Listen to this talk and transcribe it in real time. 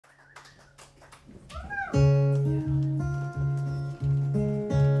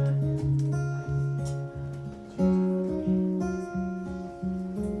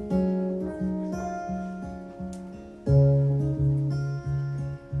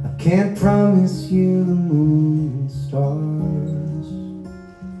I can't promise you the moon and stars,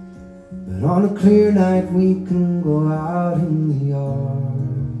 but on a clear night we can go out in the yard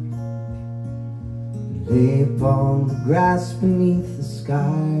and lay upon the grass beneath the sky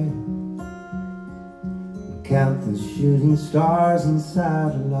and count the shooting stars and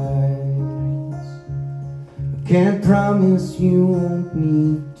satellites. I can't promise you won't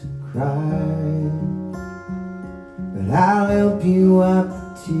need to cry, but I'll help you wipe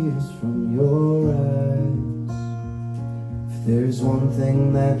the tears from your eyes. If there's one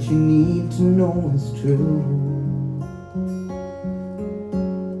thing that you need to know is true,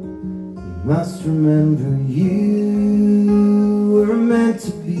 you must remember you were meant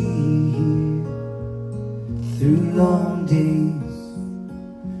to be here through long days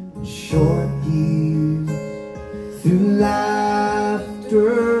and short years, through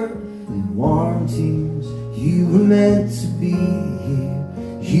laughter and warm tears. You were meant to be here.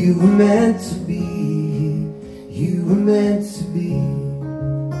 You were meant to be here. You were meant to be.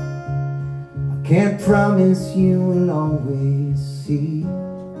 I can't promise you will always see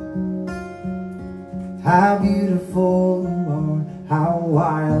how beautiful you are, how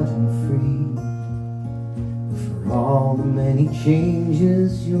wild and free, but for all the many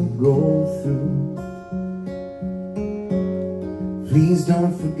changes you'll go through, please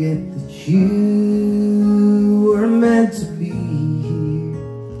don't forget that you were meant to be here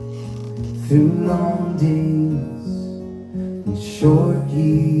through long days and short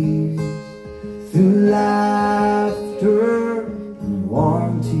years, through laughter and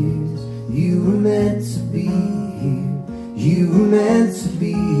warm tears. You were meant to be here. You were meant to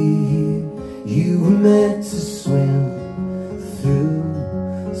be here. You were meant to swim through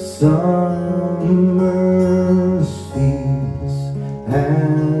summer's fears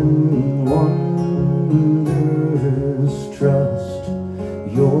and wonders. Trust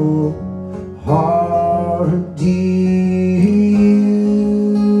your heart, dear.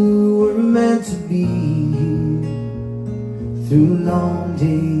 You were meant to be here through long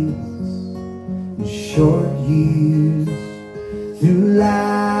days and short years, through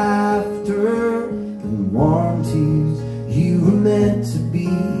laughter and warm tears. You were meant to be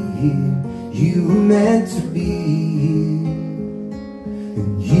here. You were meant to be here.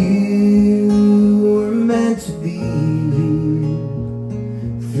 And you were meant to be here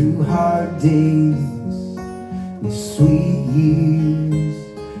through hard days and sweet years,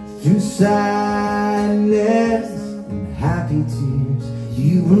 through sadness and happy tears.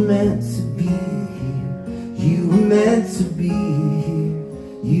 You were meant to be here. You were meant to be here.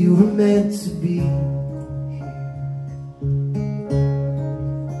 You were meant to be here.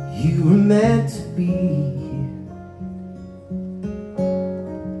 You were meant to be here.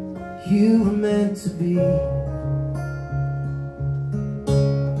 You were meant to be.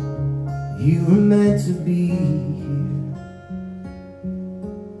 You were meant to be here.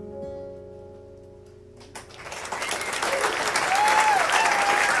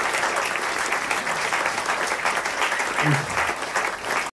 Thank you.